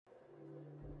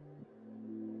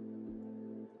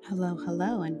Hello,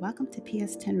 hello, and welcome to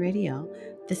PS10 Radio.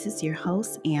 This is your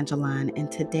host, Angeline,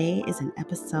 and today is an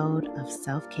episode of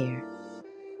Self Care.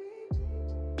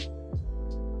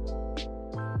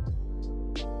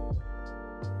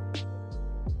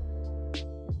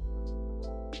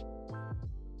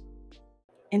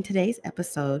 In today's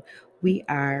episode, we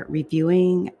are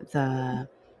reviewing the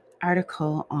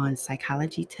article on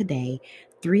Psychology Today,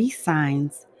 Three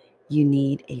Signs You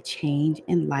Need a Change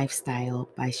in Lifestyle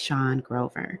by Sean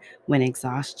Grover, When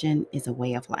Exhaustion is a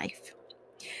Way of Life.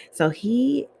 So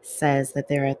he says that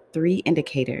there are three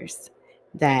indicators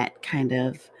that kind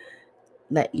of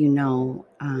let you know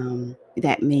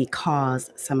that may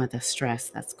cause some of the stress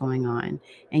that's going on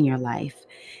in your life,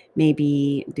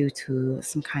 maybe due to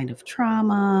some kind of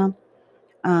trauma,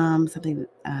 something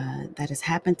that has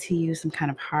happened to you, some kind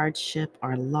of hardship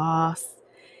or loss.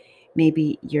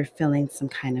 Maybe you're feeling some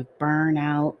kind of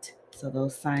burnout. So,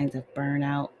 those signs of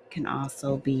burnout can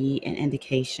also be an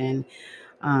indication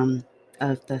um,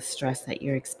 of the stress that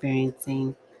you're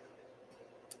experiencing.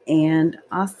 And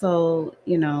also,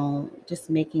 just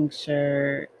making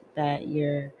sure that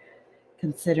you're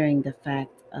considering the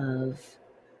fact of,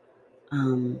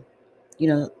 um, you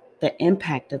know, the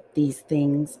impact of these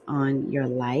things on your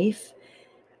life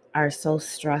are so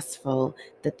stressful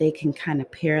that they can kind of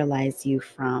paralyze you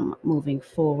from moving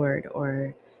forward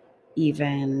or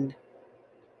even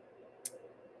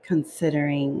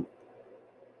considering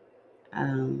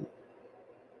um,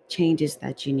 changes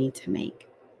that you need to make.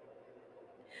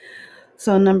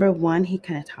 So number one, he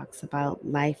kind of talks about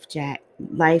life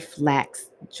lacks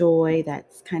joy.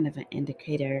 That's kind of an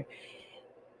indicator,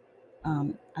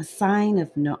 a sign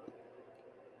of no,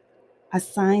 a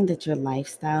sign that your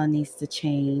lifestyle needs to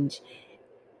change.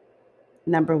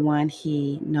 Number one,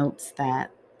 he notes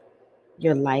that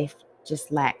your life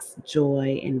just lacks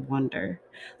joy and wonder.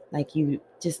 Like you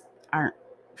just aren't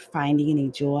finding any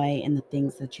joy in the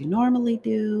things that you normally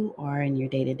do or in your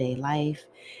day to day life.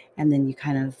 And then you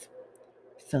kind of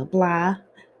feel blah.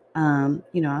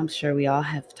 I'm sure we all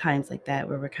have times like that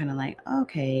where we're kind of like,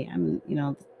 okay, I'm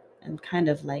kind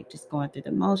of like just going through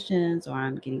the motions, or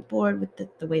I'm getting bored with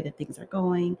the way that things are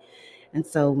going. And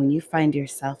so when you find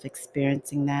yourself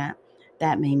experiencing that,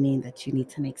 that may mean that you need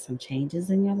to make some changes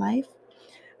in your life.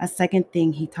 A second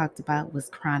thing he talked about was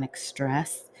chronic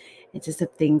stress. It's just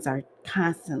if things are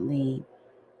constantly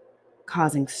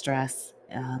causing stress,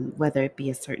 whether it be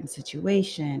a certain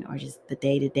situation or just the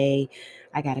day to day.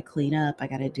 I got to clean up. I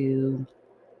got to do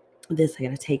this. I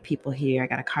got to take people here. I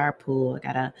got to carpool. I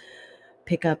got to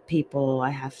pick up people.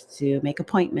 I have to make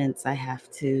appointments. I have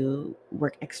to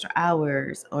work extra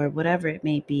hours or whatever it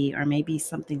may be. Or maybe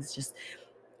something's just,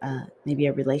 maybe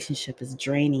a relationship is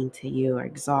draining to you or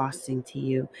exhausting to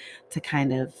you to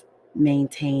kind of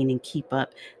maintain and keep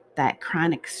up. That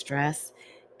chronic stress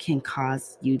can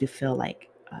cause you to feel like,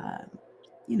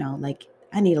 like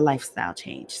I need a lifestyle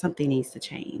change. Something needs to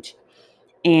change.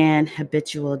 And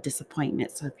habitual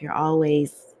disappointment. So if you're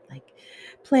always like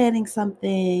planning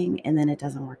something and then it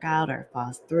doesn't work out or it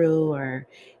falls through, or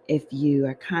if you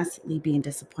are constantly being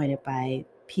disappointed by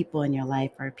people in your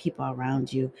life or people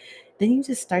around you, then you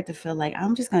just start to feel like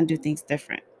I'm just going to do things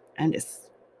different and just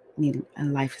need a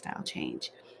lifestyle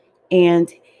change.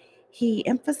 And he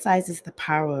emphasizes the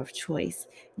power of choice.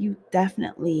 You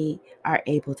definitely are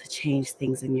able to change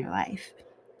things in your life.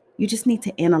 You just need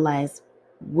to analyze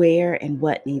where and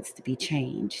what needs to be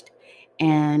changed,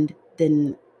 and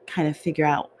then kind of figure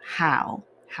out how.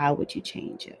 How would you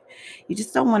change it? You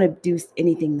just don't want to do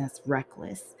anything that's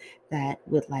reckless, that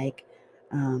would like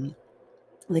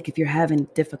if you're having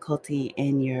difficulty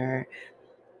in your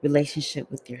relationship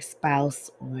with your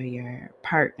spouse or your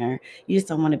partner, you just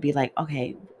don't want to be like,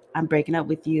 okay, I'm breaking up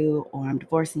with you, or I'm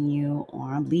divorcing you, or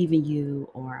I'm leaving you,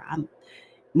 or I'm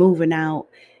moving out.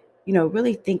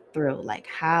 Really think through like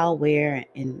how, where,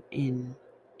 and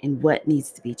what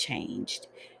needs to be changed,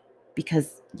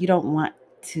 because you don't want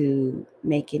to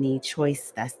make any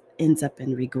choice that ends up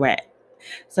in regret.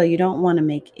 So you don't want to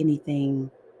make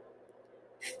anything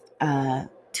uh,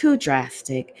 too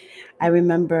drastic. I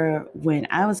remember when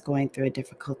I was going through a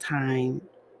difficult time,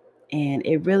 and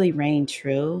it really rang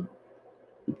true,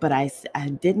 but I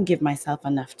didn't give myself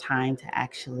enough time to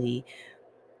actually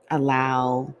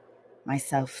allow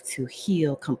myself to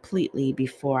heal completely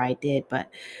before I did. But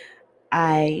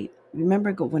I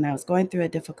remember when I was going through a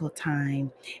difficult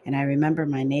time, and I remember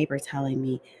my neighbor telling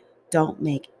me, don't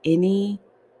make any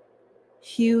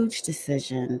huge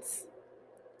decisions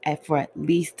for at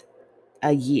least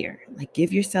a year. Like,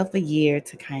 give yourself a year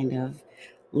to kind of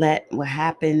let what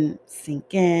happened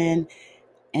sink in,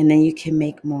 and then you can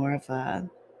make more of a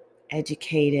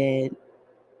educated,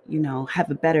 have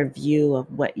a better view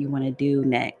of what you want to do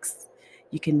next,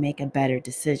 you can make a better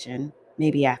decision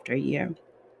maybe after a year.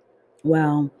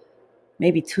 Well,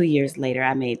 maybe 2 years later,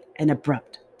 I made an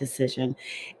abrupt decision,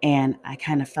 and I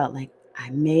kind of felt like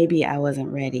I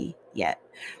wasn't ready yet.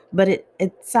 But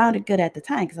it sounded good at the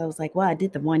time because I was like, well, I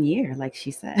did the 1 year, like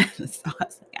she said. So I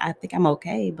was like, I think I'm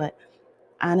okay. But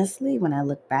honestly, when I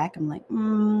look back, I'm like,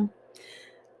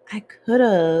 I could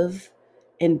have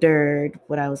endured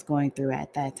what I was going through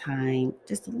at that time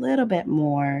just a little bit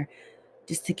more,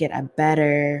 just to get a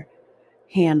better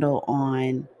handle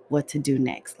on what to do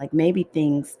next. Like maybe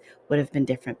things would have been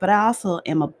different. But I also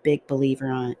am a big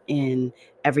believer in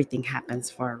everything happens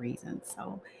for a reason.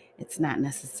 So it's not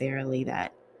necessarily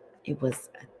that it was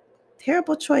a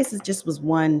terrible choice. It just was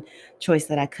one choice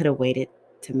that I could have waited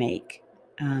to make.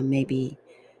 Maybe,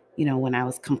 when I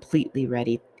was completely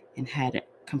ready and had a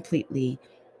completely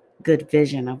good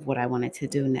vision of what I wanted to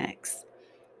do next.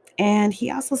 And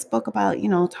he also spoke about,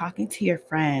 talking to your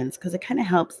friends because it kind of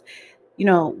helps,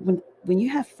 when you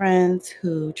have friends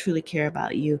who truly care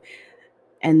about you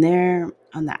and they're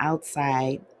on the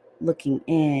outside looking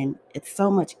in, it's so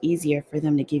much easier for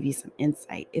them to give you some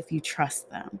insight if you trust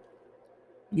them.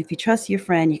 If you trust your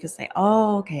friend, you can say,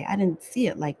 oh, okay, I didn't see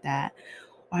it like that,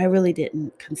 or I really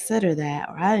didn't consider that,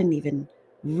 or I didn't even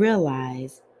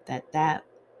realize that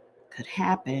could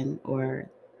happen, or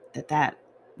that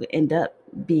would end up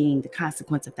being the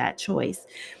consequence of that choice.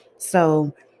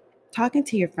 So talking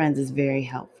to your friends is very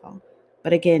helpful.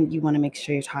 But again, you want to make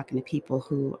sure you're talking to people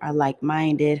who are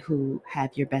like-minded, who have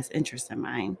your best interests in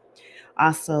mind.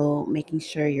 Also, making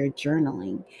sure you're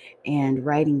journaling and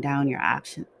writing down your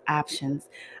options.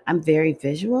 I'm very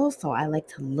visual, so I like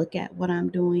to look at what I'm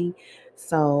doing.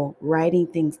 So writing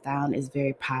things down is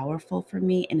very powerful for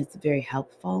me, and it's very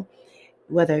helpful,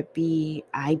 whether it be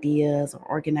ideas or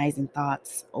organizing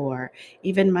thoughts or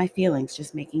even my feelings,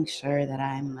 just making sure that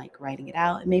I'm like writing it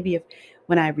out. And maybe if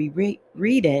when I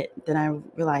read it, then I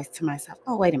realize to myself,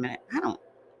 oh, wait a minute,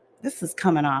 this is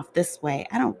coming off this way.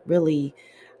 I don't really,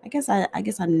 I guess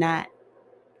I'm not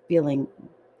feeling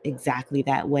exactly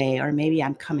that way, or maybe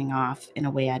I'm coming off in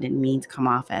a way I didn't mean to come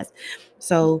off as.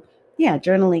 So yeah,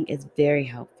 journaling is very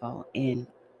helpful in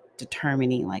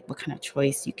determining like what kind of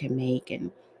choice you can make, and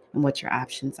what your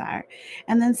options are.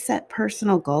 And then set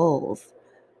personal goals.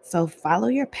 So follow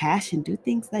your passion, do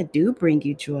things that do bring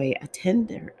you joy,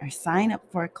 attend or sign up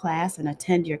for a class and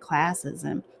attend your classes.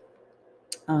 And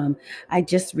I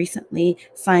just recently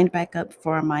signed back up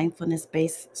for a mindfulness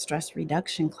based stress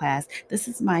reduction class. This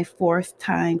is my fourth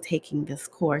time taking this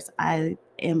course. I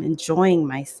am enjoying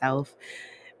myself.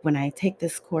 When I take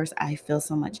this course, I feel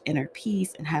so much inner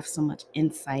peace and have so much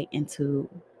insight into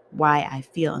why I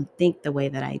feel and think the way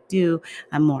that I do.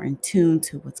 I'm more in tune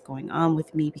to what's going on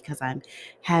with me because I'm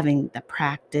having the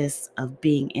practice of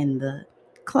being in the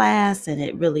class, and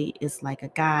it really is like a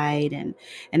guide and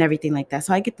everything like that.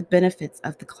 So I get the benefits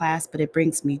of the class, but it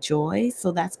brings me joy.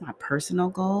 So that's my personal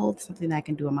goal, something that I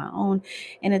can do on my own.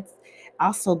 And it's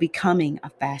also becoming a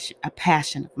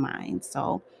passion of mine.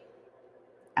 So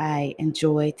I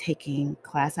enjoy taking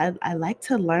class. I like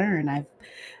to learn. I've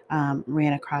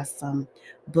ran across some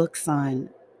books on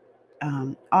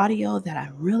audio that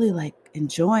I'm really like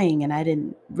enjoying, and I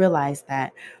didn't realize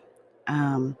that.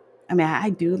 Um, I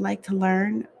do like to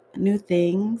learn new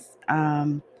things,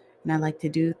 and I like to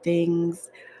do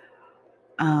things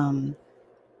um,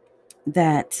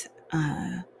 that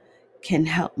can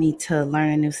help me to learn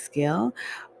a new skill.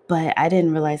 But I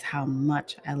didn't realize how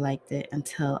much I liked it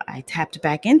until I tapped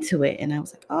back into it. And I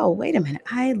was like, oh, wait a minute.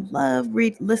 I love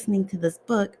listening to this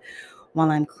book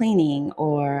while I'm cleaning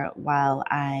or while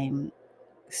I'm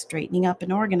straightening up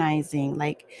and organizing.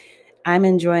 Like, I'm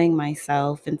enjoying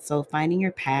myself. And so finding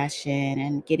your passion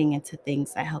and getting into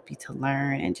things that help you to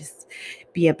learn and just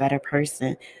be a better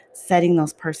person, setting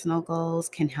those personal goals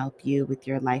can help you with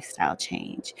your lifestyle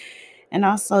change. And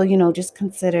also, just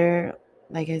consider,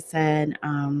 like I said,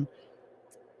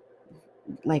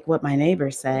 like what my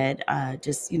neighbor said,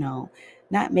 just,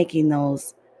 not making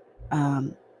those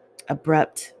um,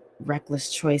 abrupt,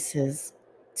 reckless choices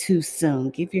too soon.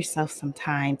 Give yourself some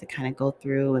time to kind of go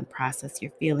through and process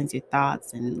your feelings, your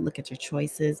thoughts, and look at your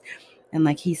choices. And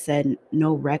like he said,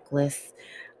 no reckless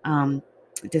um,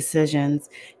 decisions,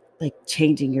 like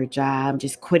changing your job,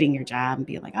 just quitting your job and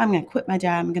being like, I'm going to quit my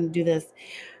job, I'm going to do this.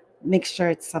 Make sure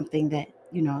it's something that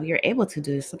you're able to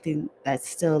do, something that's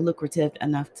still lucrative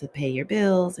enough to pay your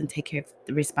bills and take care of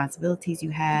the responsibilities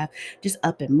you have, just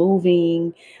up and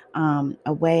moving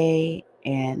away.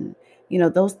 And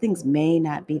those things may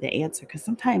not be the answer, because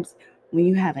sometimes when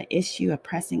you have an issue, a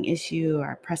pressing issue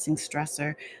or a pressing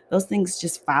stressor, those things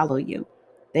just follow you.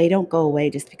 They don't go away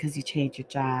just because you change your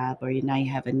job or now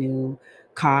you have a new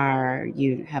car,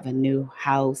 you have a new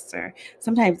house, or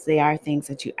sometimes they are things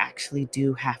that you actually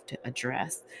do have to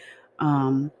address.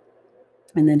 Um,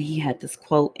 and then he had this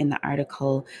quote in the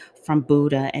article from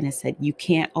Buddha, and it said, "You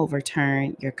can't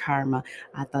overturn your karma."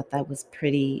 I thought that was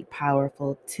pretty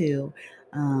powerful too,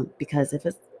 because if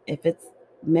it's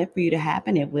meant for you to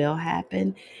happen, it will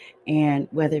happen, and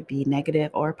whether it be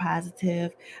negative or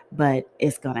positive, but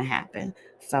it's gonna happen.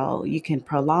 So you can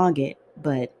prolong it,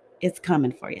 but it's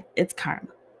coming for you. It's karma.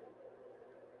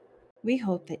 We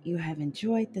hope that you have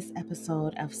enjoyed this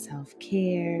episode of Self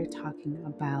Care, talking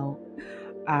about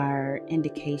our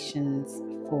indications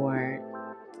for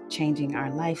changing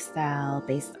our lifestyle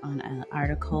based on an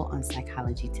article on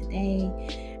Psychology Today.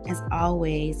 As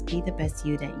always, be the best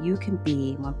you that you can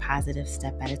be, one positive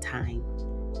step at a time.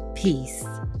 Peace.